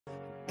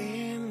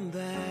In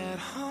that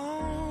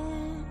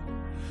home,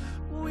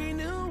 we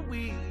knew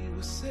we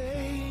were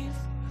safe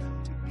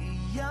to be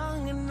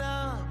young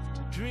enough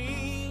to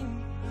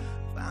dream,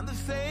 find the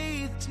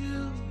faith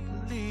to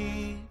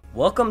believe.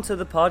 Welcome to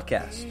the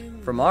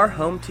podcast, From Our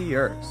Home to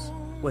Yours,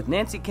 with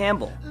Nancy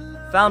Campbell,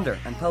 founder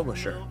and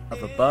publisher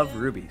of Above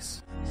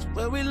Rubies. It's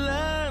where we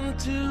learn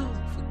to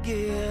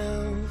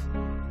forgive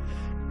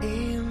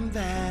in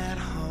that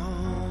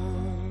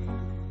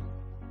home.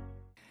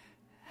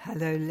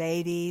 Hello,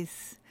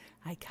 ladies.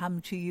 I come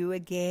to you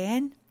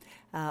again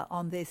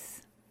on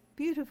this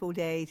beautiful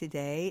day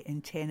today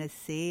in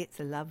Tennessee. It's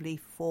a lovely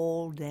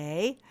fall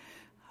day.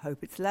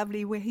 Hope it's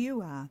lovely where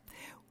you are.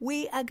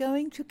 We are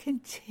going to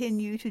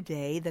continue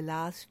today the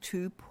last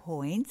 2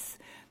 points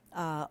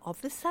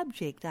of the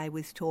subject I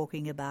was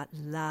talking about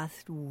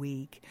last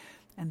week.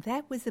 And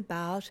that was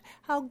about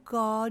how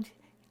God,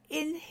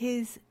 in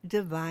his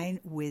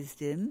divine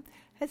wisdom,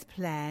 has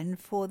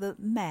planned for the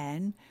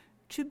man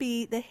to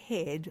be the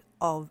head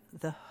of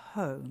the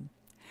home.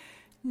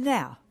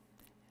 Now,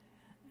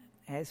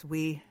 as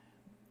we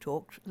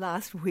talked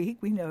last week,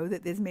 we know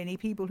that there's many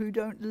people who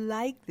don't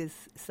like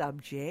this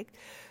subject,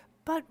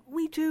 but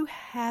we do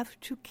have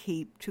to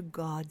keep to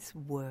God's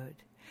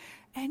word.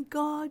 And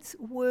God's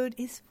word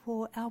is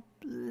for our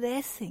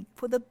blessing,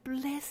 for the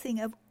blessing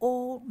of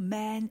all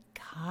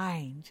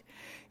mankind.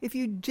 If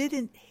you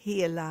didn't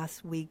hear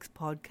last week's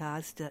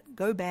podcast,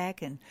 go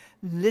back and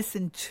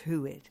listen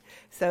to it.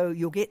 So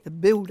you'll get the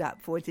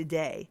build-up for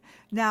today.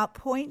 Now,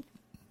 point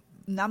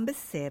number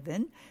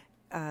 7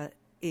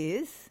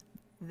 is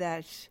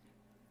that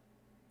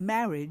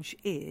marriage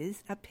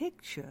is a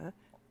picture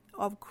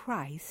of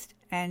Christ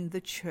and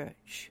the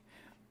church.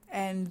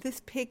 And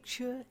this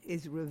picture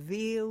is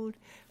revealed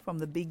from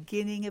the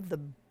beginning of the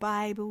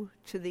Bible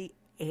to the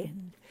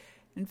end.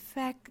 In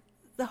fact,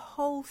 the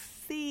whole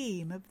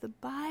theme of the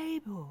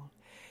Bible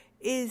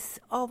is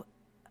of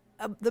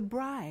the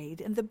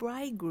bride and the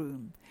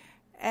bridegroom.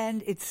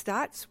 And it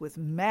starts with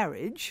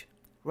marriage,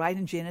 right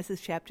in Genesis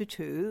chapter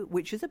 2,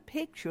 which is a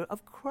picture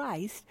of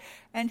Christ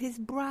and his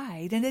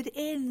bride. And it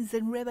ends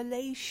in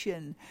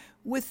Revelation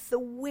with the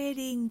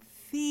wedding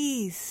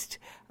feast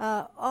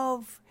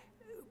of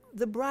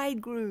the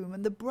bridegroom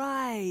and the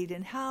bride,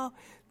 and how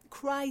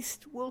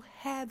Christ will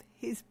have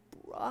his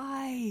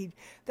bride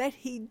that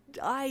he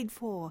died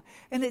for.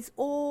 And it's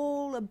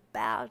all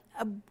about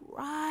a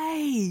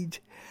bride.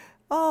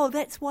 Oh,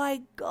 that's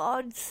why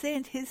God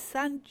sent his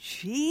son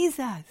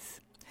Jesus.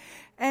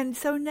 And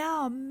so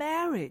now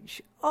marriage,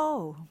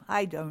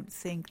 I don't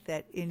think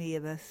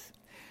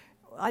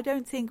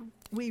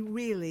we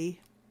really,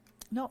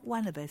 not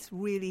one of us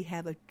really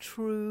have a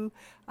true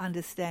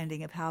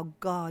understanding of how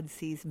God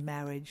sees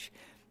marriage.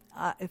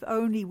 If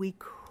only we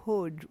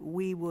could,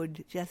 we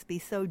would just be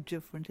so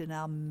different in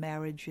our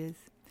marriages.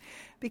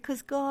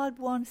 Because God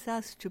wants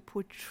us to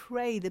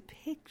portray the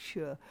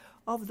picture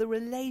of the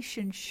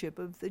relationship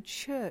of the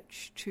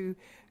church to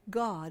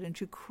God and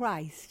to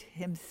Christ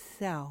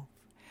himself.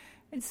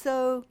 And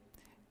so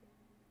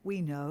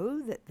we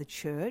know that the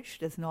church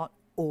does not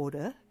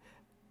order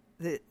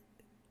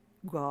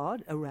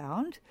God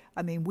around.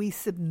 I mean, we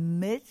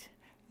submit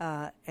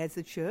as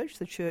a church.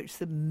 The church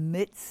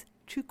submits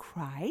to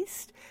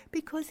Christ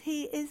because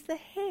he is the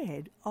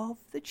head of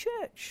the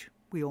church.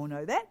 We all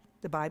know that.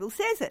 The Bible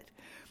says it.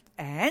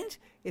 And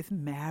if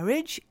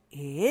marriage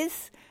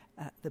is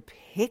the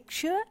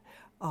picture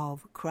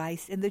of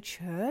Christ and the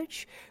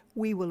church,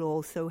 we will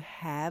also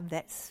have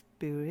that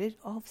spirit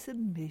of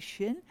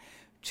submission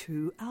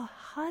to our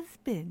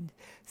husband.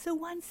 So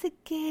once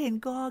again,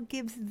 God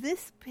gives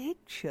this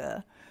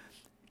picture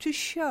to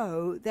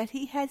show that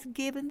he has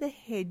given the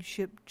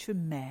headship to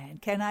man.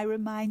 Can I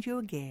remind you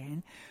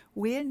again,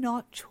 we're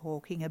not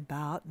talking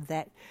about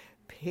that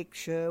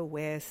picture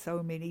where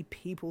so many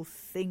people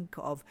think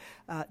of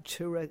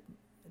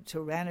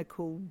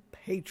tyrannical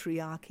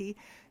patriarchy.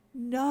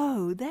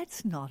 No,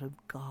 that's not of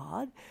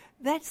God.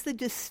 That's the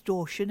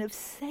distortion of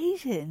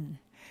Satan.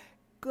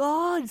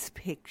 God's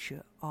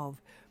picture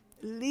of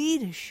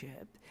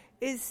leadership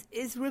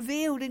is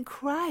revealed in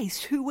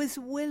Christ, who was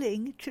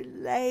willing to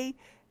lay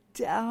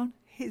down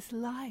his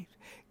life,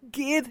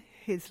 give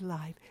his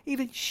life,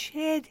 even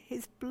shed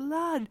his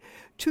blood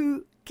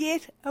to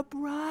get a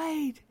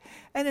bride.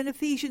 And in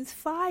Ephesians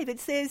 5 it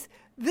says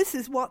this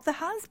is what the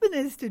husband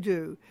is to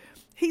do.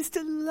 He's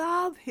to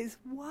love his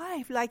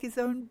wife like his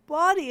own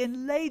body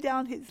and lay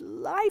down his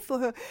life for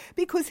her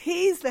because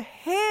he's the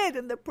head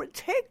and the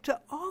protector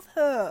of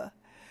her.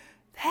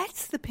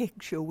 That's the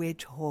picture we're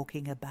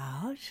talking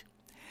about.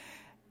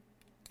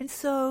 And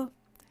so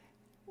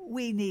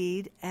we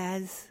need,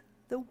 as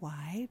the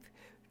wife,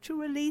 to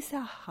release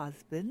our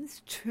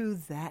husbands to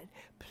that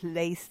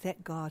place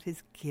that God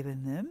has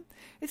given them.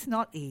 It's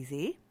not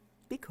easy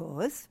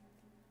because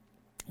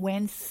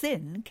when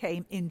sin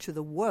came into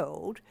the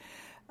world,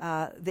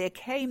 there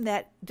came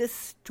that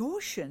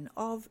distortion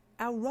of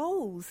our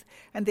roles.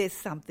 And there's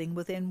something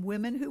within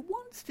women who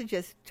wants to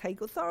just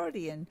take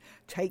authority and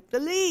take the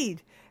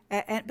lead.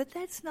 But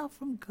that's not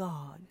from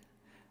God.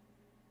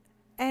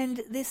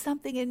 And there's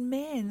something in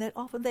men that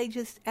often they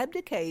just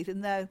abdicate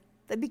and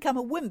they become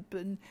a wimp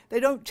and they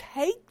don't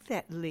take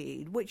that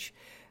lead, which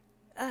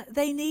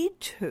they need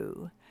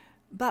to.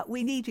 But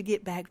we need to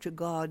get back to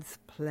God's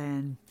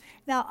plan.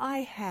 Now, I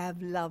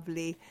have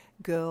lovely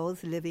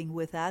girls living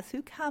with us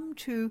who come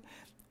to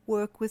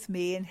work with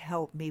me and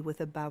help me with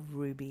Above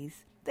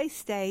Rubies. They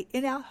stay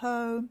in our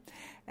home,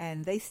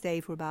 and they stay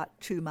for about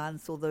 2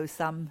 months, although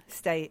some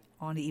stay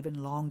on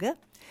even longer.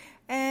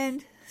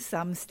 And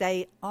some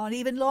stay on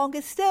even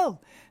longer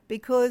still,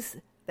 because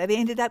they've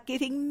ended up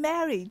getting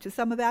married to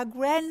some of our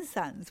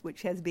grandsons,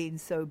 which has been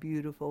so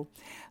beautiful.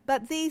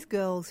 But these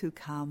girls who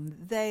come,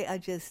 they are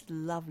just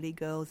lovely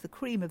girls, the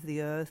cream of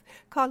the earth.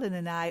 Colin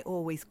and I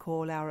always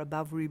call our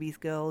Above Rubies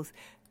girls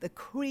the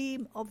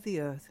cream of the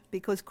earth,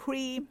 because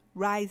cream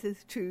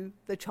rises to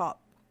the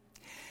top.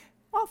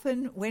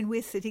 Often when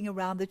we're sitting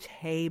around the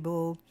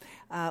table,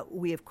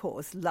 we of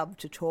course love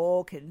to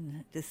talk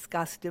and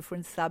discuss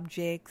different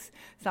subjects.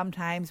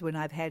 Sometimes when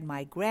I've had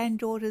my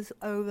granddaughters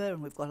over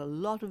and we've got a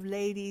lot of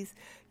ladies,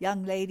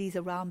 young ladies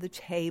around the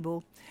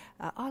table,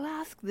 I'll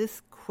ask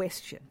this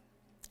question.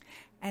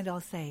 And I'll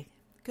say,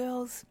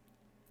 girls,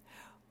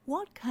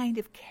 what kind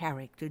of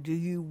character do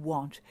you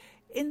want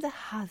in the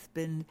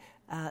husband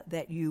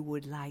that you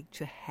would like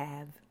to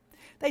have?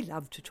 They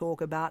love to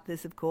talk about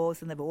this, of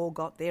course, and they've all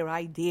got their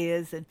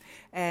ideas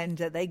and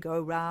they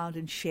go round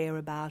and share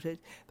about it.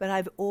 But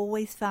I've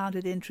always found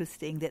it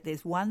interesting that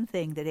there's one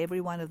thing that every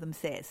one of them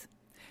says,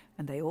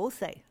 and they all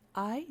say,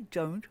 I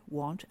don't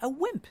want a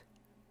wimp.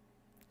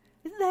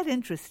 Isn't that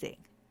interesting?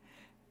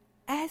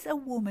 As a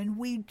woman,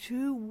 we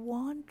do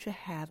want to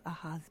have a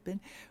husband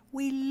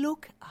we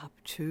look up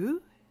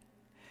to.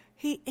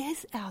 He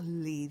is our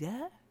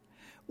leader.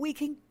 We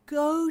can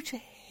go to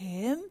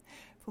him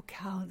for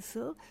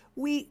counsel.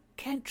 We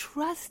can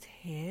trust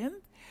him.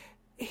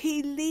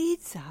 He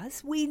leads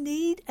us. We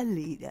need a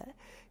leader.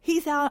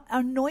 He's our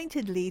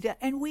anointed leader,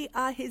 and we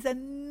are his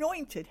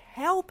anointed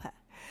helper.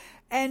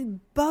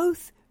 And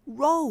both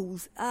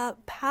roles are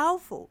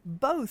powerful.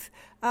 Both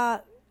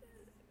are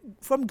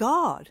from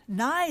God.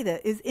 Neither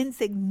is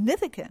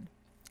insignificant.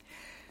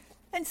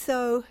 And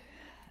so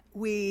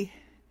we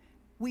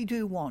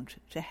do want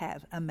to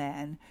have a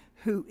man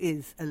who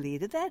is a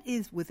leader. That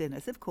is within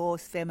us. Of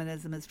course,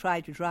 feminism has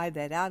tried to drive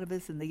that out of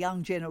us, and the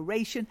young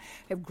generation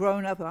have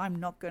grown up, I'm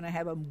not going to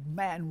have a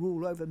man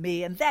rule over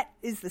me. And that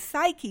is the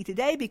psyche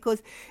today,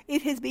 because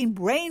it has been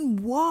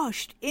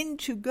brainwashed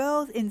into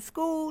girls in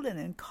school and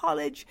in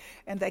college,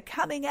 and they're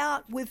coming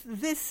out with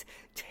this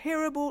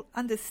terrible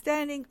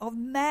understanding of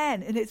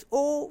man, and it's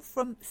all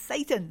from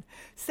Satan.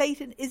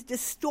 Satan is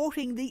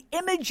distorting the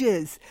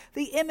images,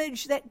 the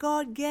image that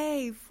God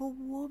gave for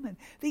woman,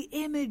 the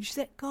image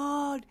that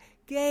God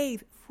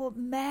gave for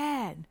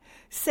man.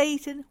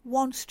 Satan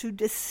wants to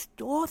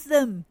distort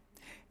them,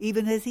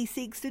 even as he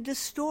seeks to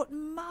distort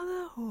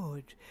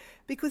motherhood,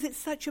 because it's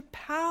such a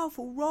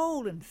powerful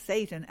role. And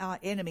Satan, our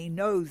enemy,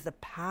 knows the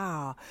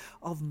power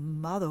of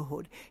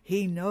motherhood.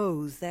 He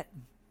knows that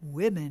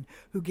women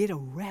who get a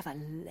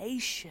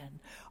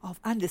revelation of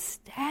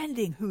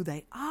understanding who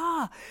they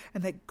are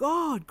and that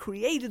God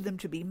created them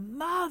to be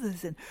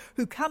mothers, and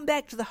who come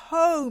back to the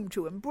home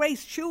to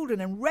embrace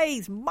children and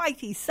raise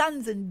mighty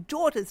sons and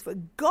daughters for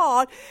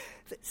God,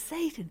 that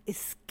Satan is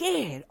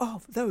scared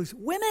of those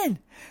women.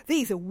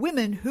 These are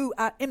women who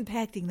are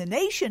impacting the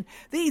nation.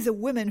 These are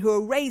women who are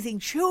raising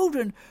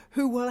children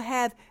who will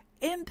have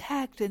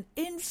impact and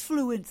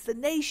influence the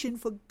nation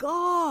for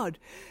God.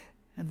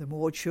 And the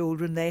more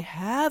children they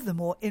have, the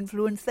more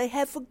influence they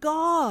have for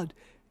God.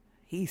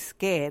 He's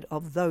scared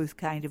of those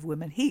kind of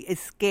women. He is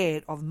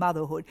scared of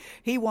motherhood.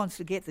 He wants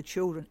to get the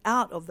children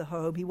out of the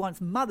home. He wants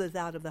mothers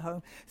out of the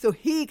home so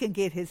he can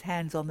get his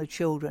hands on the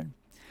children.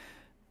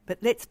 But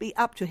let's be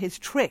up to his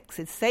tricks.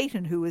 It's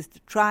Satan who is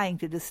trying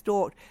to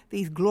distort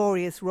these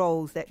glorious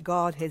roles that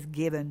God has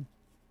given.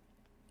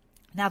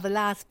 Now, the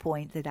last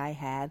point that I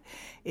have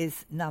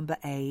is number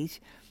 8.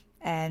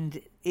 And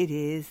it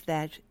is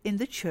that in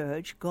the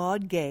church,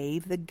 God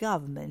gave the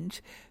government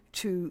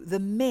to the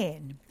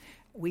men.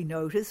 We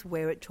notice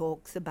where it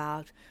talks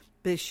about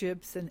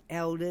bishops and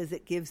elders,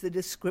 it gives the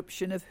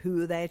description of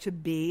who they're to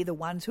be, the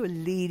ones who are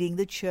leading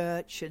the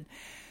church, and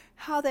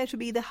how they're to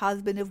be the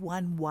husband of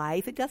one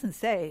wife. It doesn't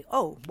say,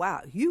 oh,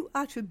 wow, you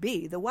are to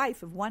be the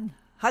wife of one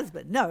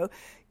husband. No,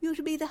 you're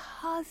to be the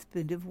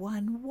husband of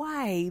one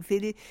wife.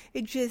 It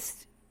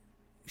just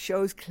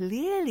shows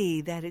clearly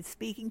that it's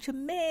speaking to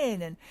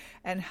men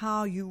and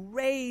how you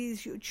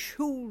raise your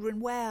children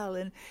well,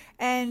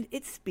 and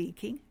it's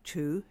speaking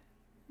to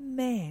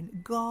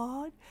men.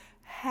 God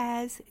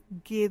has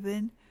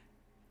given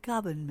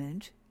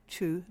government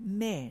to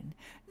men.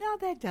 Now,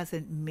 that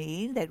doesn't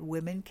mean that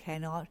women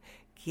cannot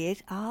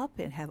get up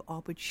and have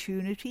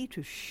opportunity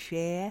to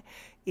share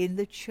in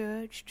the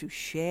church, to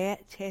share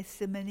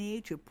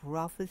testimony, to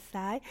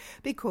prophesy,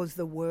 because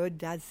the word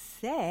does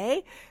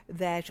say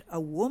that a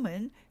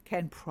woman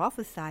can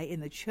prophesy in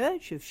the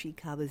church if she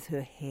covers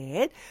her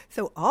head.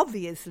 So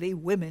obviously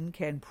women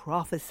can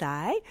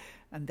prophesy.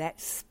 and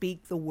that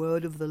speak the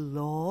word of the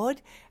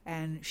Lord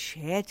and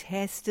share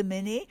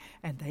testimony,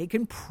 and they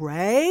can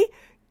pray.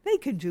 They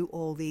can do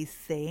all these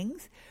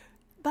things.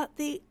 But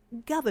the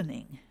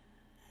governing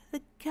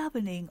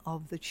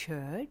of the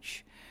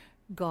church,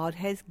 God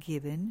has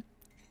given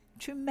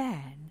to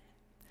man.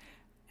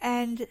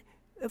 And,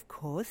 of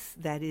course,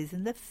 that is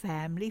in the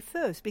family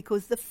first,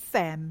 because the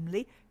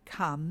family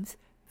comes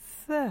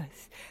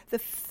first. The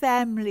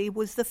family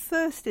was the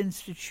first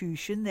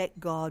institution that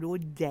God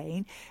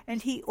ordained,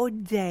 and he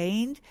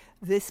ordained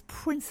this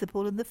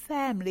principle in the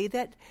family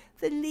that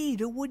the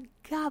leader would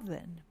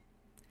govern.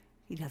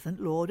 He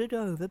doesn't lord it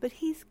over, but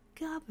he's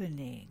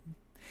governing.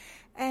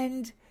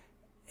 And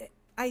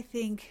I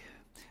think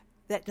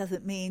that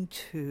doesn't mean,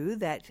 too,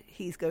 that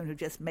he's going to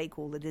just make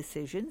all the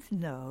decisions.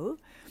 No.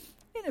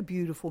 In a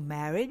beautiful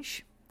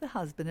marriage, the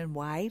husband and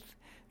wife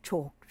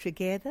talk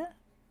together,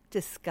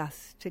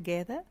 discuss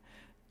together,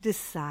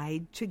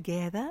 decide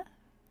together,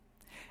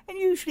 and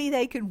usually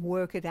they can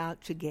work it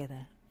out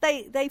together.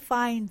 They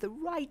find the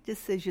right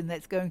decision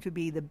that's going to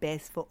be the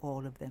best for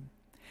all of them.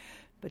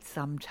 But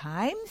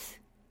sometimes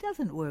it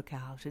doesn't work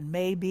out, and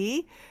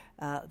maybe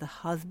the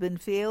husband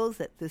feels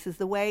that this is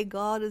the way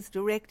God is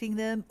directing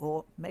them,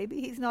 or maybe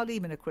he's not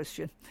even a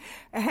Christian,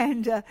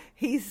 and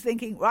he's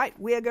thinking, right,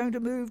 we're going to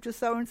move to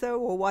so-and-so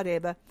or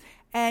whatever,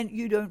 and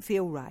you don't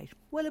feel right.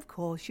 Well, of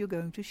course, you're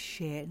going to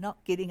share,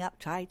 not getting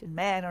uptight and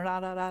man,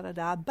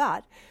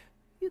 but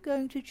you're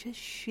going to just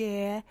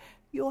share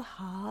your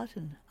heart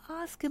and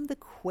ask him the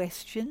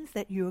questions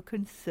that you're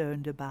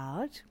concerned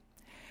about.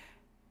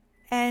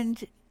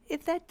 And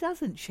if that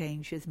doesn't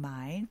change his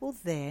mind, well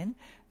then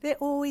there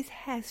always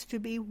has to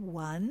be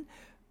one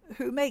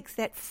who makes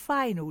that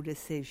final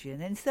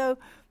decision. And so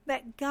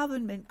that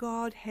government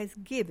God has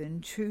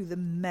given to the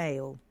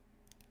male.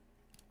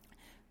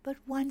 But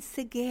once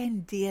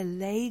again, dear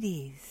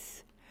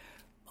ladies,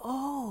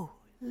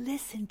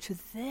 listen to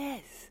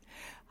this.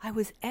 I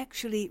was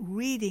actually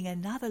reading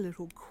another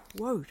little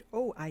quote.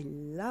 Oh, I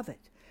love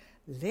it.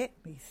 Let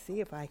me see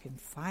if I can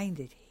find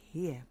it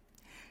here.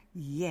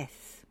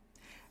 Yes.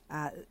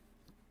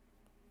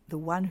 The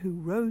one who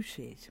wrote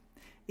it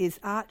is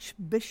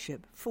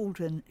Archbishop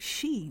Fulton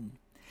Sheen.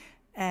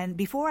 And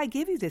before I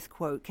give you this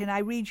quote, can I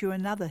read you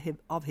another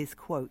of his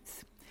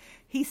quotes?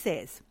 He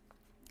says,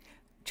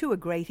 "To a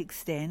great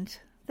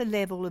extent, the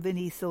level of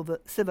any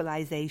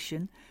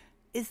civilization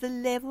is the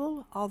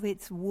level of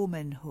its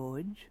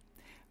womanhood.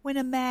 When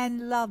a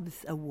man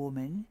loves a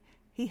woman,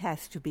 he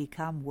has to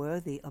become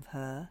worthy of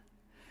her.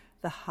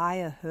 The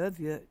higher her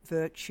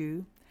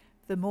virtue,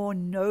 the more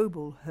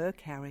noble her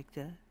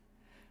character.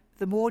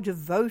 The more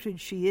devoted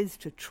she is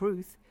to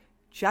truth,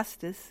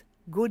 justice,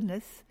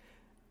 goodness,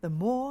 the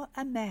more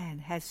a man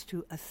has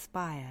to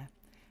aspire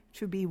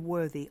to be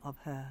worthy of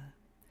her.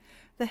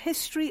 The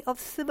history of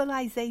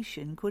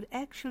civilization could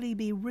actually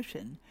be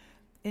written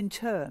in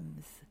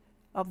terms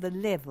of the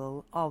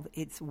level of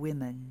its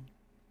women."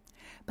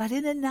 But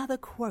in another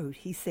quote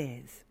he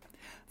says,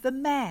 "The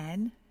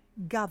man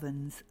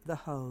governs the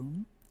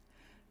home,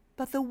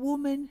 but the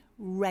woman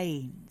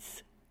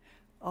reigns."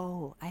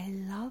 Oh, I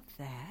love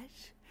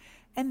that.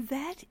 And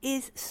that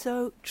is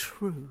so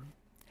true.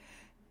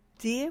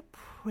 Dear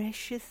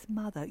precious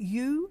mother,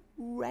 you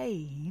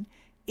reign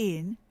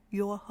in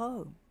your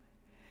home.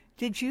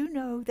 Did you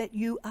know that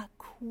you are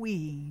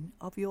queen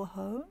of your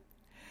home?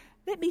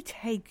 Let me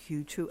take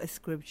you to a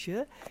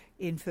scripture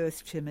in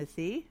 1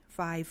 Timothy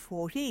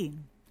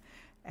 5:14.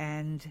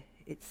 And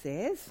it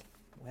says,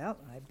 well,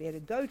 I better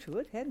go to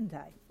it, hadn't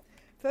I?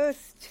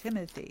 1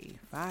 Timothy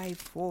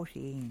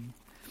 5:14.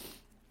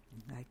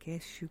 I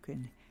guess you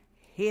can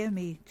hear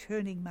me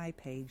turning my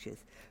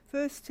pages.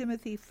 1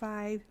 Timothy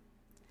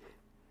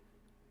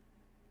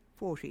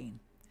 5:14.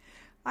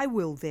 "I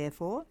will,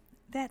 therefore,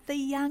 that the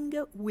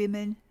younger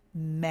women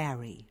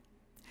marry,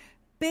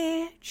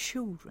 bear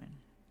children,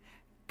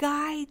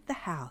 guide the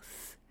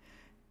house,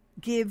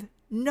 give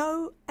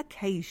no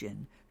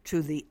occasion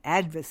to the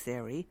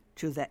adversary,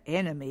 to the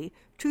enemy,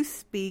 to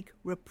speak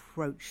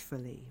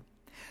reproachfully."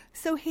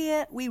 So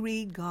here we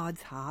read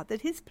God's heart,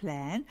 that his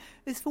plan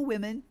is for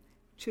women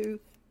to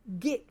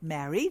get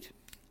married,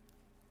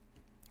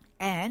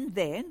 and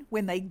then,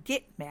 when they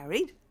get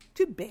married,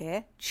 to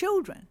bear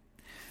children.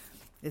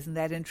 Isn't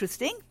that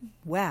interesting?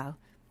 Well,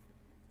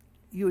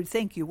 you would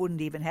think you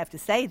wouldn't even have to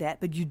say that,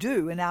 but you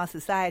do in our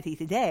society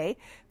today,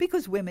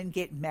 because women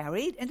get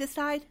married and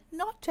decide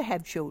not to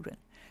have children.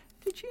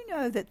 Did you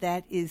know that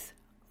that is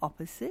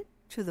opposite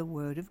to the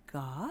Word of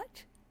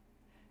God?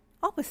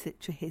 Opposite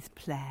to his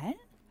plan?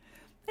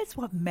 That's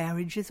what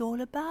marriage is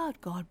all about.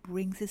 God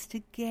brings us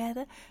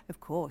together. Of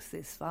course,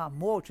 there's far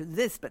more to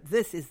this, but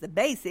this is the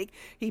basic.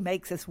 He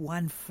makes us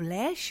one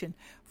flesh, and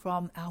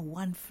from our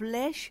one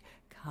flesh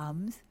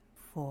comes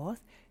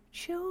forth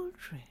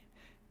children.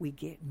 We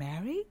get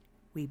married,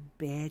 we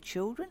bear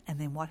children,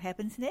 and then what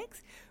happens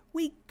next?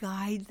 We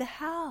guide the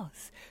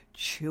house.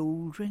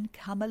 Children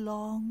come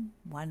along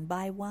one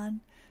by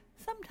one,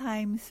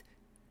 sometimes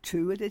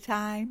two at a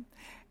time.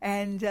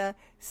 And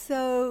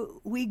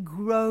so we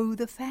grow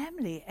the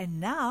family. And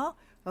now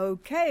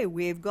Okay,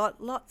 we've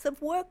got lots of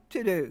work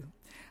to do.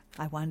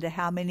 I wonder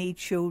how many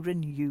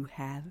children you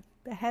have.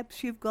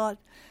 Perhaps you've got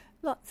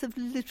lots of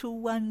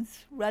little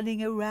ones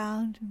running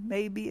around,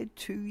 maybe a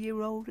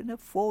 2-year-old and a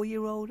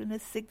 4-year-old and a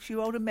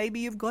 6-year-old, and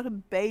maybe you've got a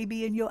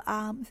baby in your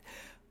arms,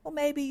 or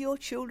maybe your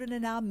children are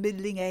now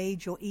middling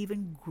age or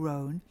even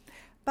grown.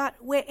 But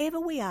wherever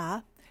we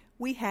are,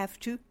 we have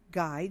to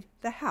guide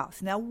the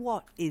house. Now,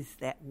 what is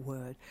that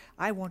word?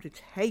 I want to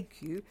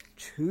take you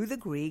to the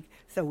Greek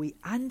so we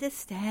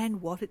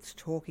understand what it's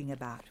talking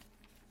about.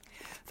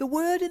 The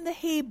word in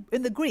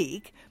the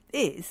Greek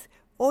is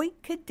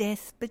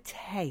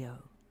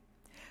oikodespoteo.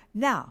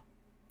 Now,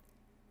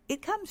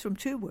 it comes from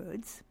 2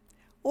 words,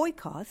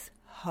 oikos,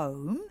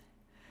 home,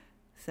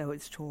 so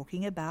it's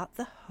talking about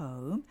the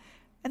home,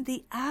 and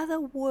the other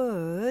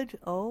word,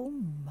 oh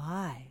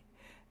my,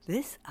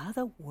 this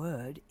other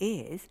word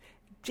is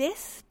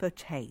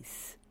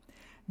despotes.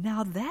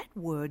 Now that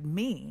word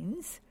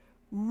means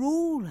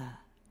ruler,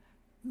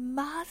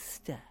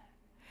 master.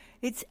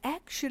 It's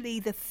actually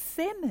the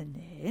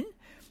feminine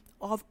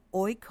of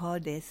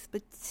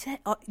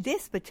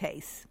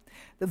oikodespotes.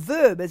 The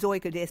verb is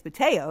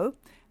oikodespoteo,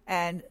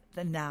 and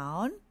the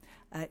noun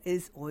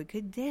is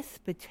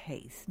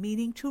oikodespotes,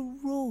 meaning to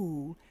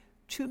rule,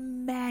 to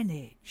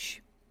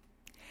manage.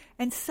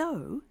 And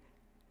so,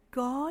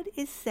 God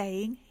is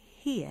saying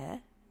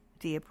here,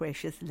 dear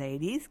precious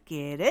ladies,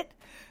 get it,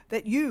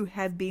 that you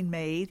have been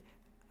made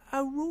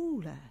a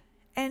ruler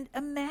and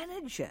a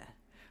manager.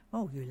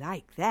 Oh, you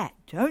like that,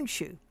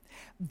 don't you?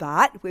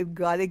 But we've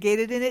got to get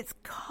it in its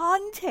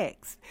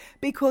context,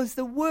 because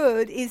the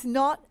word is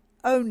not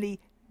only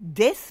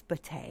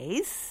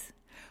despotes,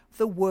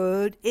 the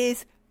word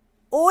is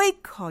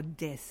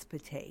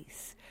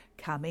oikodespotes,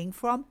 coming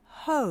from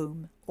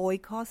home,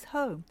 oikos,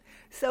 home.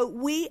 So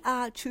we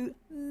are to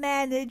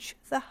manage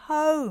the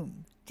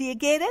home. Do you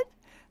get it?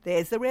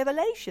 There's the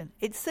revelation.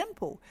 It's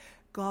simple.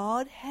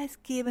 God has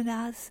given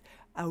us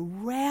a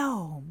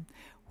realm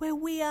where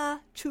we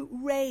are to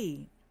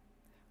reign.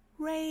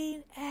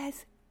 Reign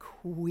as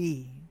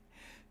queen.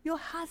 Your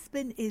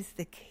husband is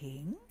the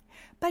king,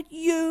 but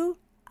you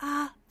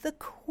are the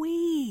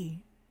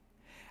queen.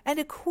 And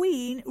a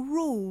queen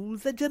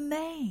rules a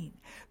domain.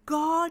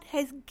 God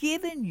has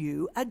given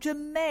you a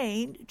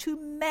domain to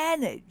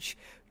manage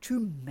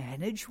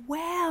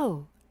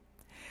well.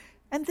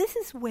 And this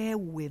is where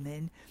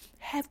women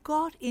have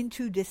got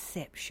into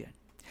deception.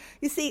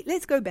 You see,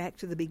 let's go back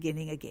to the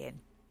beginning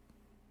again.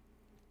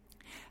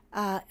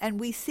 And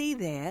we see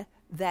there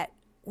that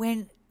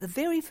when the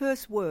very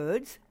first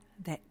words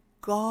that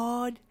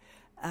God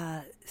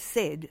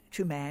said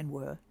to man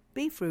were,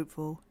 be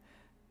fruitful,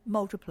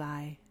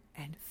 multiply,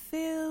 and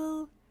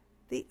fill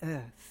the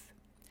earth.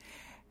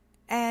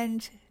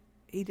 And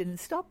he didn't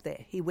stop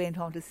there. He went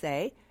on to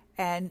say,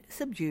 and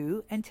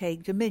subdue and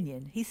take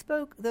dominion. He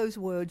spoke those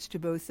words to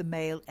both the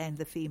male and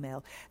the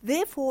female.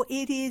 Therefore,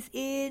 it is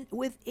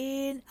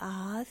within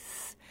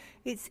us,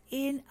 it's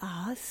in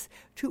us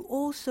to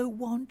also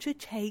want to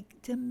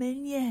take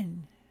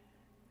dominion.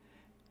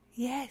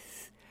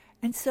 Yes.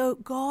 And so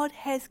God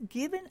has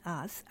given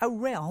us a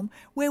realm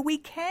where we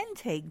can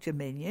take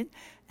dominion,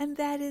 and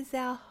that is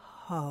our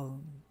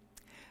home.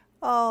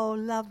 Oh,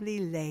 lovely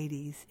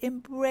ladies,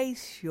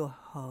 embrace your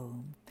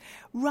home.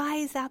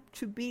 Rise up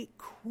to be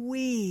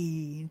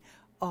queen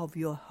of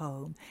your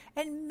home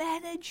and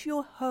manage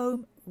your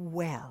home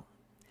well.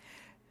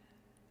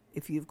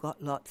 If you've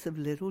got lots of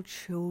little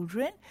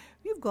children,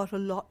 you've got a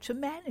lot to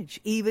manage,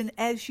 even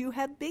as you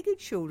have bigger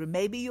children.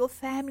 Maybe your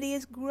family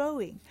is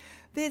growing.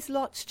 There's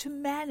lots to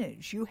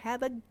manage. You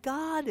have a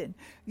garden.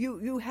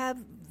 You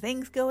have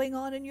things going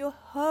on in your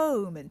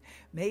home, and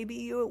maybe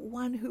you're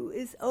one who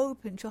is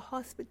open to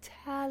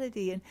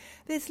hospitality, and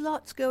there's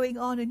lots going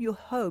on in your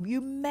home.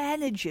 You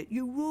manage it.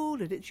 You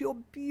rule it. It's your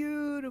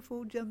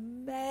beautiful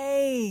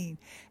domain,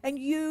 and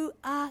you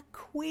are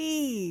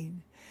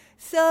queen.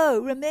 So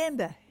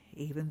remember,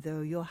 even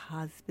though your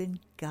husband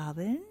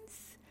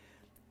governs,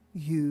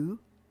 you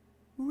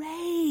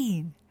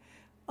reign.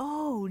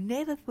 Oh,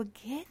 never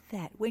forget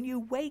that. When you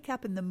wake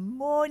up in the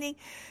morning,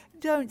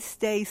 don't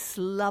stay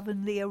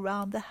slovenly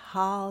around the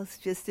house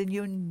just in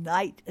your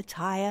night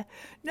attire.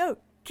 No,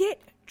 get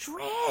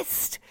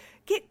dressed.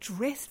 Get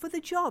dressed for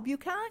the job. You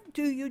can't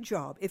do your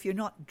job if you're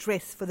not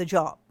dressed for the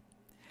job.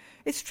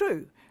 It's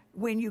true.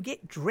 When you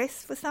get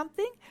dressed for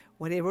something,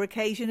 whatever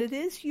occasion it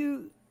is,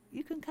 you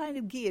can kind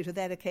of gear to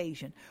that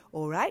occasion.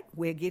 All right,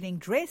 we're getting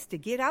dressed to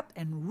get up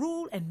and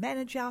rule and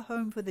manage our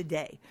home for the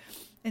day.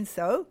 And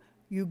so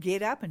you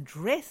get up and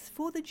dress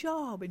for the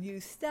job, and you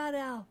start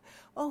out,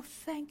 oh,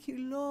 thank you,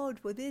 Lord,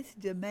 for this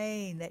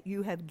domain that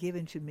you have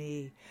given to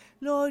me.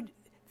 Lord,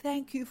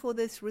 thank you for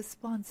this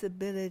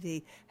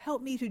responsibility.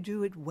 Help me to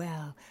do it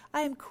well.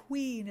 I am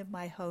queen of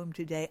my home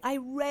today. I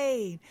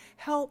reign.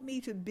 Help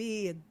me to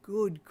be a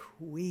good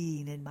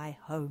queen in my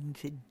home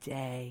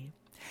today.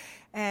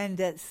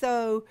 And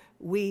so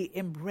we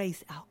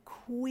embrace our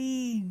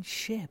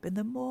queenship. And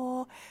the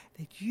more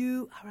that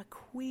you are a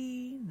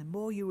queen, the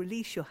more you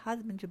release your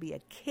husband to be a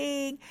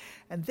king.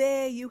 And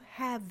there you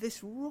have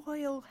this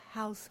royal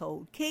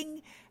household,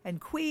 king and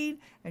queen,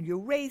 and you're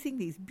raising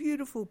these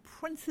beautiful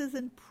princes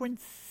and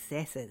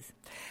princesses.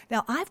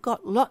 Now, I've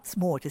got lots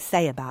more to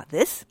say about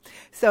this,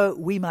 so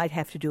we might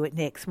have to do it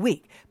next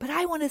week. But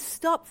I want to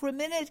stop for a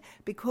minute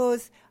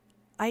because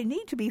I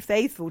need to be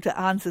faithful to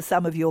answer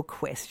some of your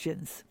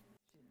questions.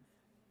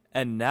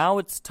 And now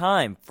it's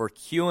time for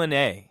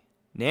Q&A.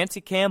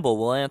 Nancy Campbell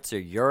will answer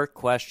your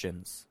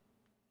questions.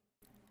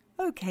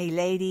 Okay,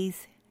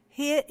 ladies,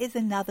 here is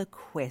another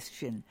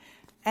question.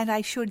 And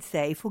I should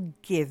say,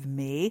 forgive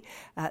me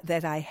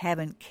that I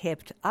haven't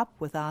kept up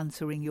with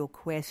answering your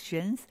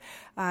questions.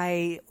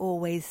 I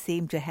always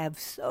seem to have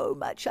so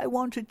much I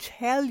want to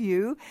tell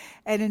you.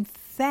 And in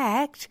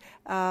fact,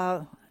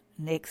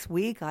 next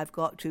week I've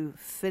got to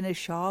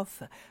finish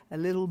off a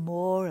little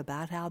more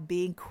about our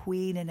being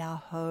queen in our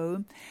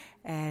home.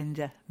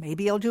 And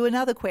maybe I'll do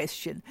another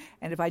question.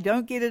 And if I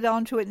don't get it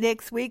onto it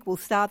next week, we'll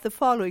start the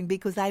following,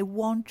 because I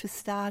want to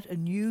start a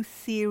new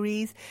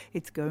series.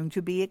 It's going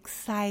to be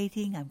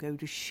exciting. I'm going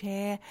to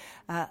share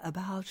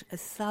about a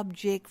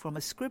subject from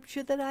a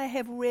scripture that I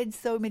have read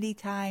so many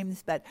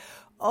times, but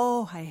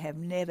I have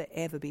never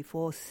ever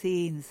before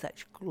seen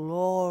such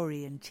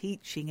glory in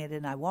teaching it,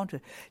 and I want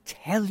to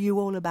tell you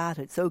all about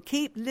it. So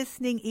keep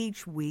listening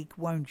each week,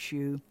 won't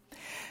you?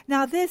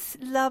 Now, this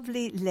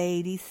lovely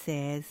lady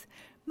says,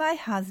 my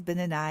husband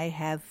and I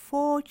have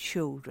 4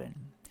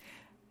 children,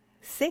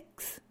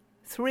 6,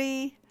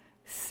 3,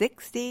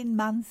 16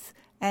 months,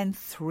 and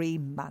 3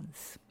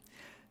 months.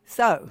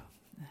 So,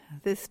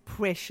 this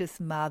precious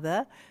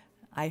mother,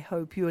 I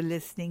hope you're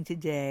listening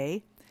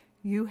today.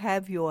 You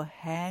have your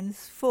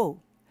hands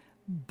full,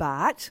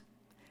 but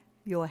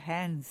your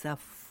hands are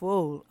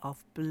full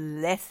of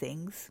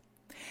blessings.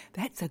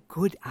 That's a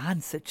good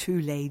answer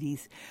too,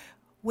 ladies.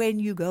 When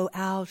you go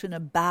out and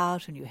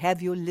about and you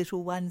have your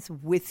little ones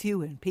with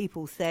you and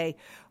people say,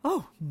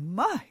 oh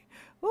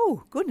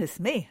goodness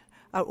me,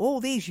 are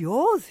all these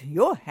yours?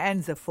 Your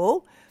hands are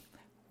full.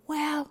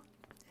 Well,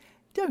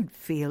 don't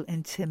feel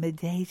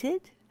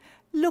intimidated.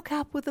 Look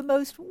up with the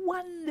most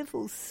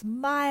wonderful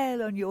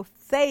smile on your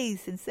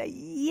face and say,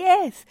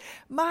 yes,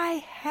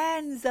 my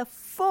hands are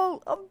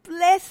full of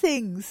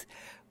blessings.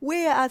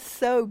 We are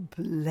so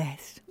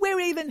blessed.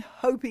 We're even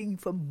hoping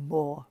for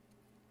more.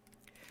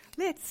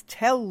 Let's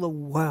tell the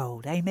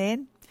world,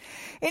 amen?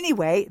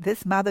 Anyway,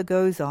 this mother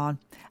goes on.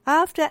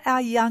 After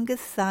our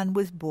youngest son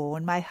was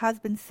born, my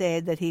husband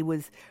said that he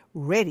was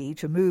ready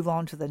to move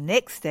on to the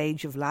next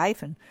stage of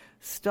life and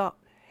stop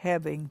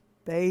having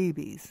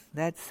babies.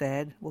 That's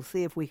sad. We'll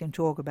see if we can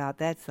talk about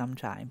that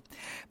sometime.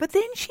 But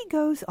then she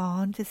goes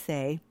on to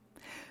say,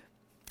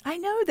 I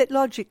know that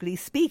logically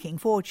speaking,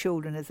 4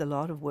 children is a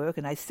lot of work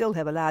and I still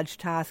have a large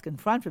task in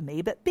front of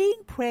me, but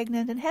being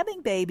pregnant and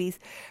having babies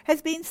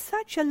has been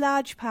such a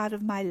large part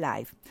of my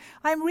life.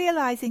 I'm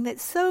realizing that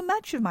so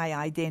much of my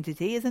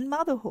identity is in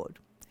motherhood.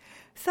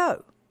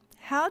 So,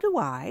 how do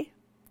I,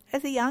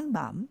 as a young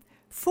mum,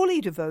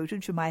 fully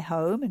devoted to my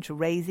home and to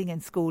raising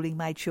and schooling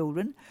my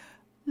children,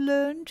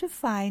 learn to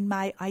find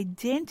my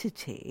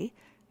identity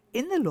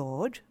in the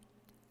Lord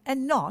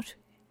and not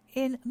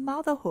in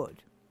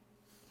motherhood?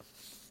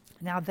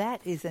 Now, that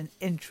is an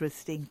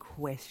interesting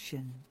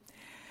question.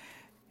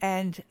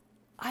 And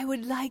I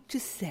would like to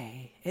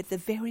say at the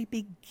very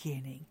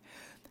beginning,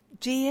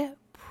 dear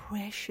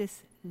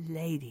precious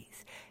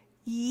ladies,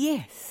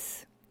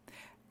 yes,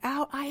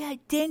 our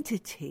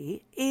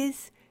identity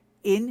is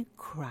in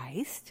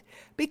Christ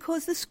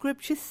because the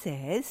scripture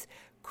says,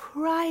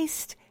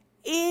 Christ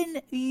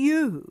in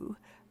you,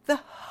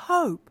 the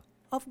hope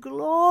of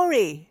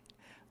glory.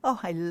 Oh,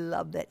 I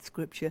love that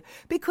scripture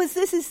because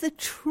this is the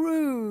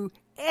true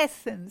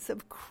essence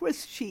of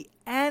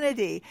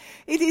Christianity.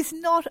 It is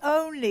not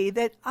only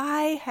that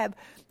I have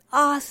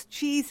asked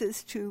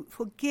Jesus to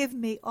forgive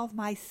me of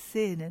my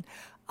sin and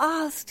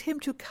asked him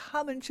to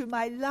come into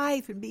my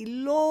life and be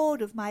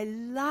Lord of my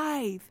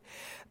life,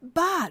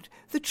 but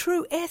the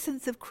true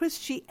essence of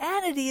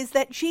Christianity is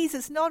that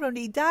Jesus not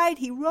only died,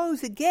 he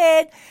rose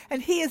again,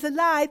 and he is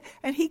alive,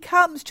 and he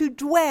comes to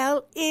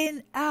dwell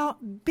in our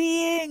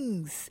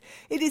beings.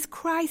 It is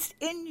Christ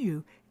in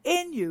you,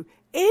 in you,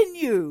 in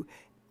you.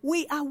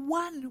 We are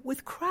one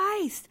with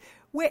Christ.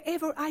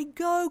 Wherever I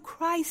go,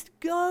 Christ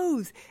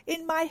goes.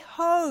 In my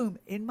home,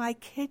 in my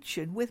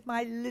kitchen, with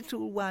my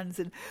little ones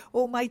and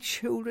all my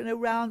children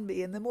around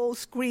me and them all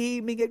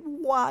screaming at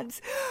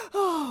once.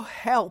 Oh,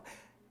 help.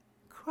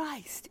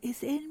 Christ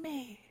is in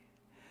me.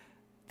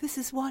 This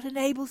is what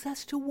enables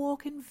us to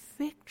walk in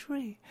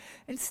victory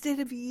instead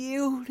of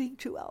yielding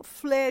to our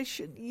flesh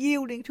and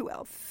yielding to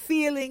our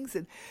feelings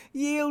and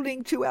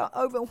yielding to our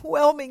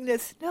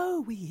overwhelmingness.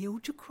 No, we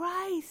yield to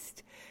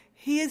Christ.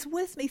 He is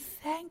with me.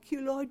 Thank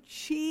you, Lord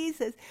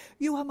Jesus.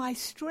 You are my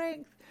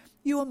strength.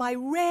 You are my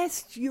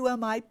rest. You are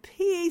my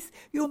peace.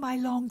 You are my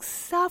long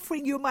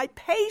suffering. You are my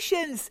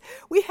patience.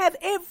 We have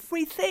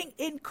everything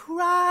in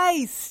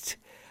Christ.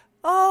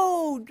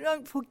 Oh,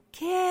 don't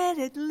forget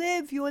it.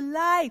 Live your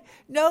life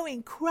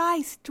knowing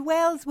Christ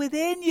dwells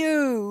within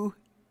you.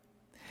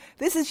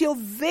 This is your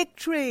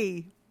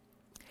victory.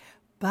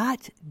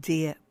 But,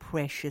 dear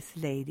precious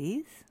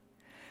ladies,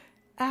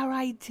 our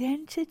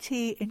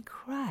identity in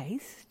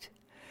Christ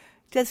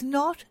does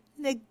not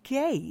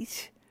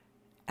negate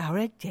our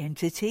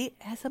identity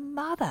as a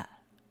mother.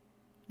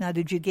 Now,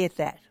 did you get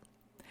that?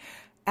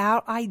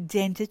 Our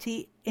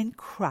identity in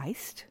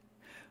Christ,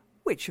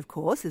 which of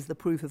course is the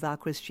proof of our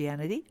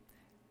Christianity,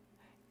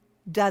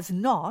 does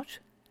not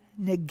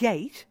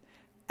negate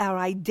our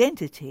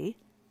identity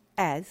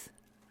as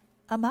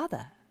a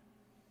mother.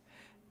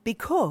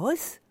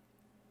 Because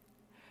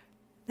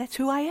that's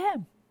who I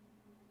am.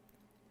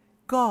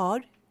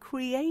 God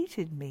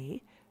created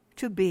me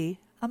to be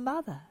a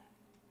mother.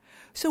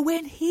 So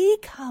when He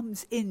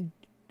comes in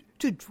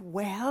to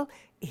dwell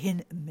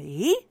in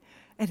me,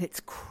 and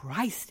it's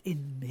Christ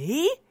in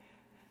me,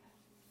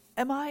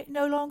 am I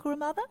no longer a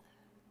mother?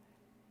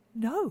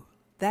 No,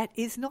 that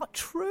is not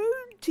true,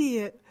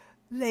 dear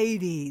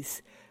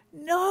ladies.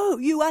 No,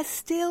 you are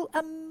still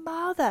a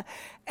mother,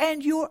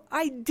 and your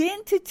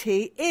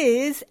identity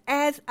is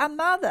as a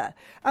mother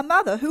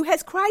who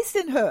has Christ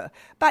in her,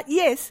 but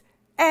yes,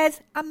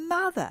 as a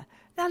mother.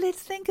 Now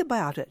let's think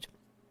about it.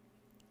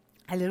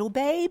 A little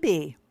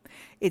baby,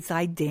 its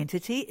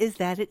identity is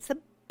that it's a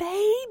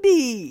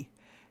baby.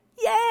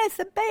 Yes,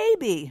 a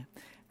baby.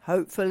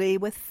 Hopefully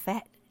with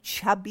fat,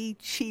 chubby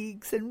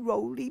cheeks and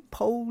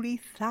roly-poly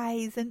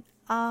thighs and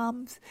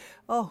arms.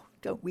 Oh,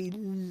 don't we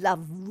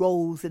love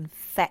rolls and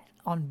fat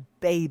on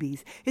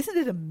babies? Isn't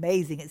it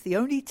amazing? It's the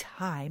only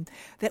time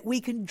that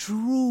we can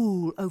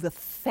drool over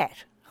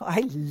fat.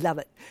 I love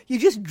it. You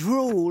just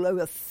drool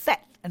over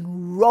fat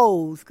and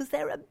rolls because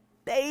they're a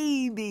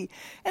baby.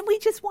 And we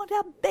just want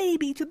our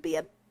baby to be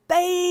a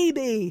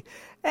baby.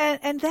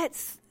 And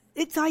that's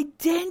its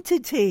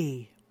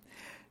identity.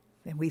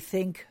 Then we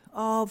think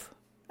of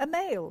a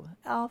male,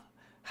 our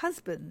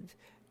husband,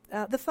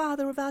 the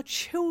father of our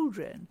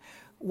children.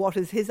 What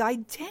is his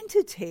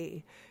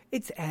identity?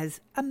 It's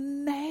as a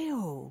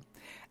male.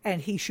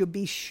 And he should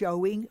be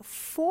showing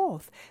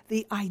forth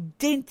the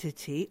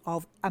identity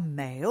of a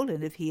male,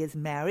 and if he is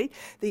married,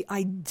 the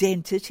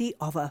identity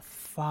of a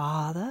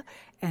father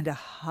and a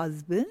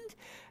husband.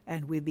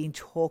 And we've been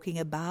talking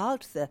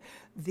about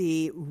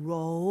the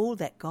role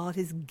that God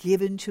has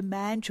given to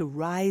man to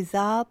rise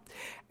up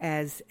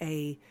as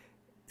a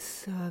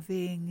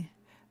serving,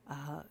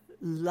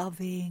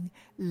 loving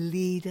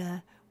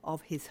leader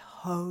of his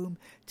home,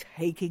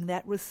 taking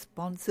that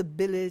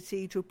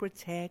responsibility to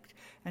protect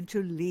and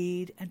to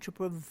lead and to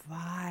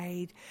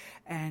provide.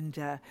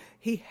 And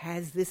he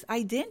has this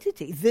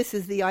identity. This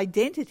is the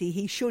identity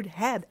he should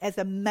have as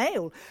a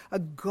male, a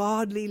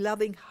godly,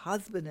 loving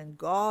husband and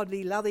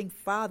godly, loving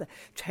father,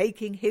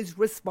 taking his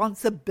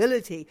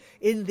responsibility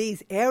in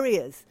these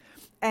areas.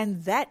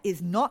 And that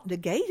is not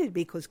negated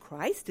because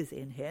Christ is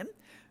in him.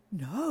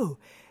 No.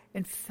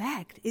 In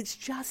fact, it's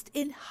just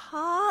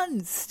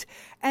enhanced,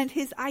 and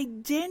his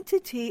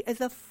identity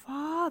as a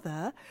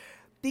father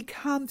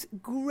becomes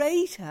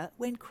greater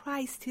when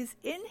Christ is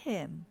in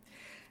him.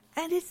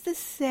 And it's the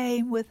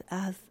same with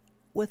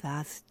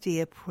us,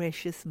 dear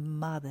precious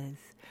mothers.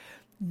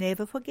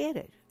 Never forget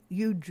it.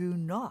 You do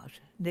not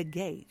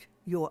negate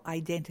your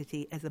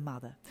identity as a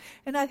mother.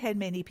 And I've had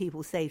many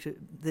people say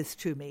this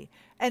to me,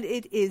 and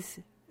it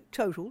is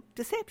total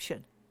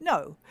deception.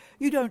 No,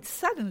 you don't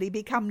suddenly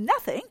become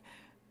nothing.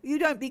 You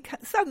don't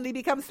suddenly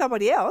become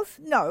somebody else.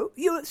 No,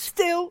 you're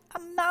still a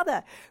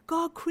mother.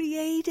 God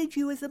created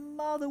you as a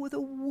mother with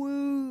a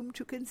womb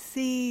to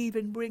conceive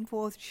and bring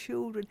forth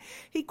children.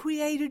 He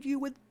created you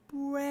with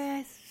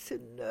breasts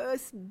to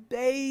nurse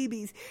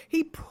babies.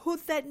 He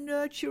put that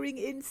nurturing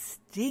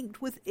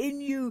instinct within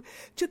you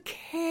to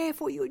care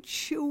for your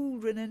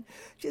children and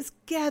just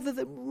gather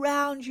them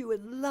round you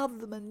and love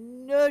them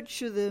and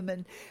nurture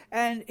them.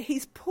 And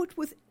he's put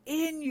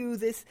within you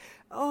this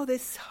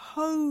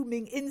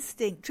homing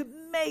instinct to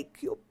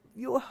make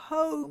your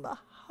home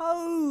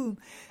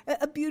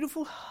a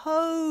beautiful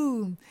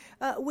home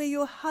where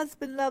your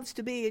husband loves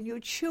to be and your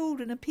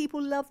children and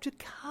people love to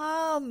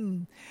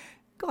come.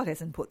 God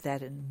hasn't put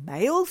that in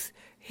males.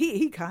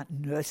 He can't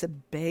nurse a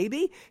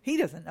baby. He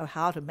doesn't know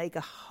how to make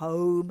a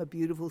home a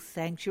beautiful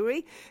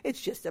sanctuary. It's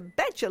just a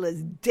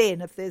bachelor's den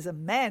if there's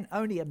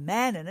only a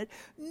man in it.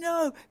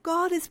 No,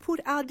 God has put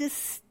our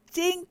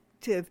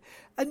distinctive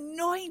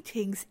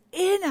anointings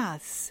in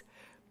us.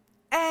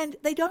 And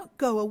they don't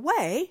go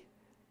away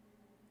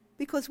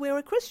because we're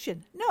a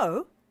Christian.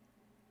 No,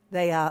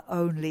 they are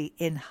only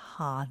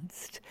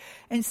enhanced.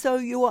 And so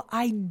your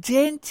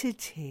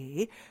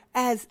identity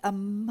as a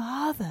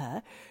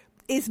mother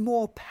is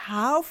more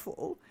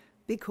powerful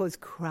because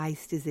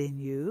Christ is in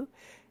you,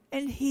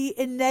 and he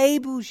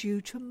enables you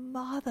to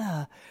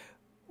mother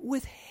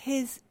with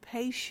his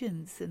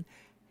patience and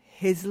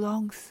his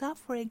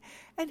long-suffering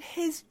and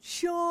his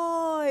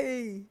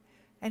joy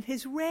and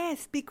his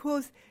rest,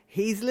 because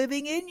he's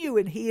living in you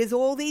and he is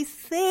all these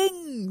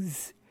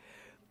things.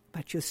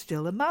 But you're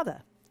still a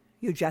mother.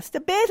 You're just a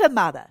better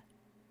mother.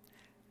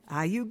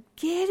 Are you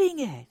getting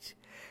it?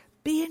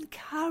 Be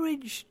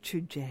encouraged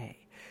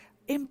today.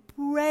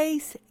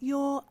 Embrace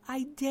your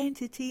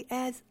identity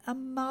as a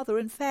mother.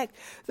 In fact,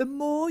 the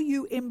more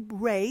you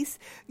embrace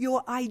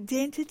your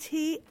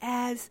identity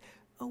as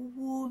a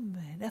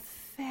woman, a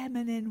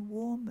feminine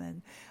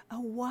woman, a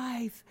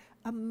wife,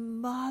 a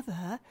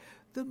mother,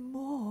 the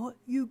more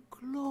you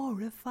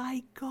glorify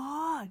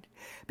God,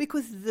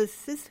 because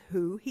this is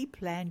who He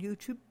planned you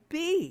to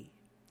be.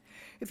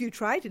 If you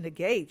try to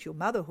negate your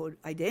motherhood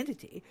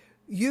identity,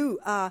 you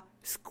are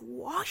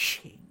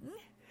squashing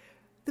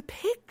the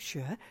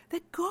picture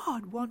that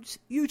God wants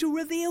you to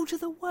reveal to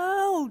the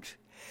world.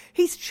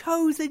 He's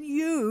chosen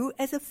you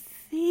as a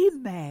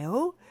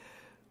female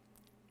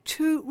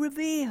to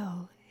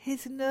reveal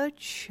His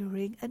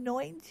nurturing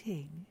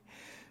anointing,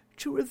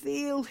 to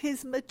reveal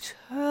His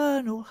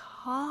maternal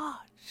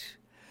heart.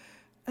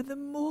 And the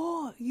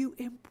more you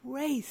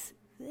embrace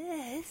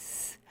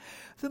this,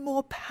 the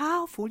more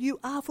powerful you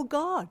are for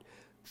God,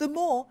 the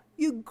more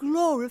you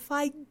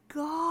glorify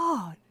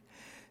God.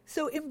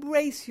 So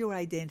embrace your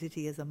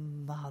identity as a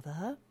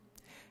mother.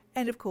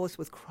 And of course,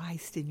 with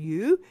Christ in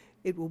you,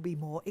 it will be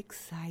more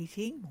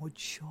exciting, more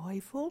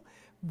joyful,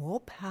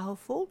 more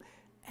powerful,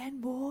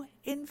 and more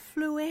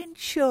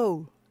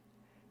influential.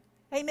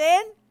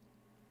 Amen?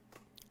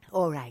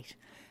 All right,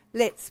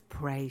 let's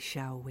pray,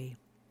 shall we?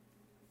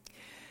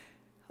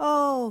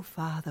 Oh,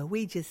 Father,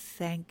 we just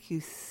thank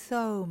you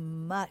so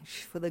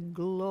much for the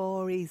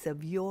glories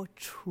of your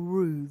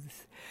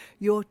truths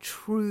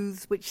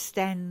which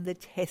stand the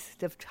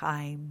test of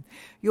time,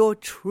 your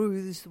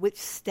truths which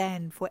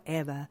stand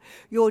forever,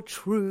 your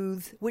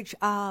truths which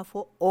are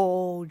for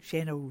all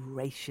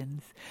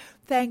generations.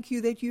 Thank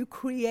you that you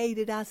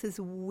created us as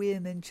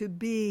women to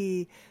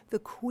be the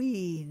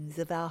queens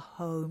of our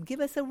home. Give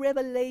us a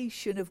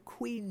revelation of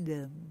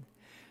queendom,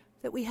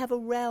 that we have a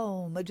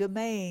realm, a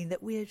domain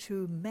that we are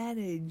to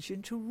manage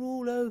and to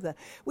rule over.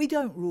 We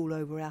don't rule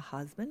over our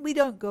husband. We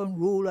don't go and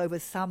rule over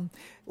some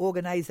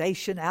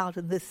organization out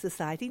in this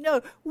society. No,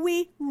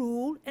 we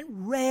rule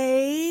and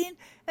reign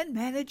and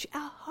manage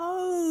our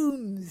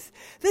homes.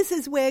 This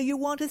is where you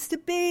want us to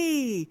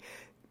be.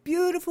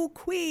 Beautiful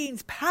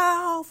queens,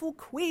 powerful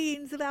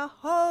queens of our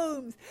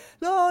homes.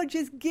 Lord,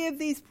 just give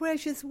these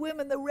precious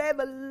women the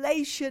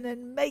revelation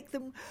and make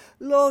them,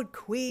 Lord,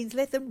 queens.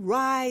 Let them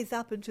rise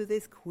up into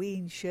this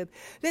queenship.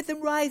 Let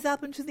them rise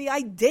up into the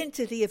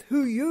identity of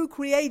who you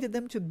created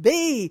them to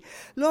be.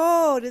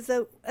 Lord, as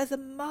a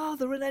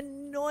mother, an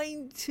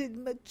anointed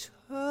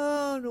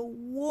maternal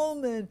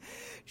woman,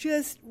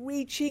 just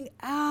reaching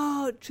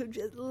out to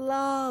just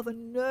love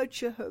and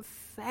nurture her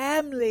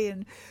family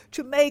and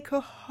to make her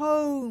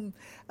home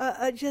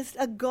just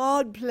a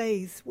God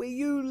place where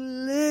you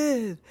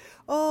live.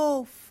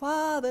 Oh,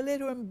 Father,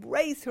 let her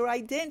embrace her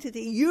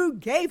identity you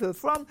gave her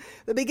from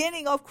the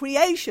beginning of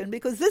creation,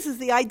 because this is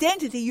the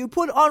identity you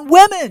put on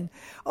women.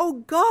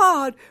 Oh,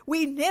 God,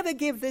 we never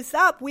give this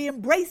up. We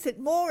embrace it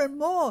more and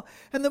more.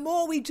 And the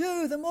more we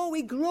do, the more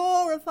we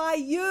glorify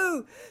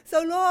you.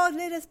 So, Lord,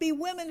 let us be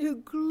women who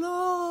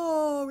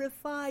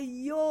glorify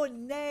your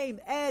name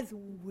as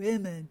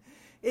women.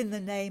 In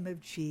the name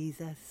of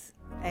Jesus.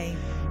 Amen.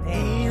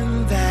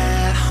 In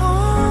that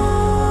home.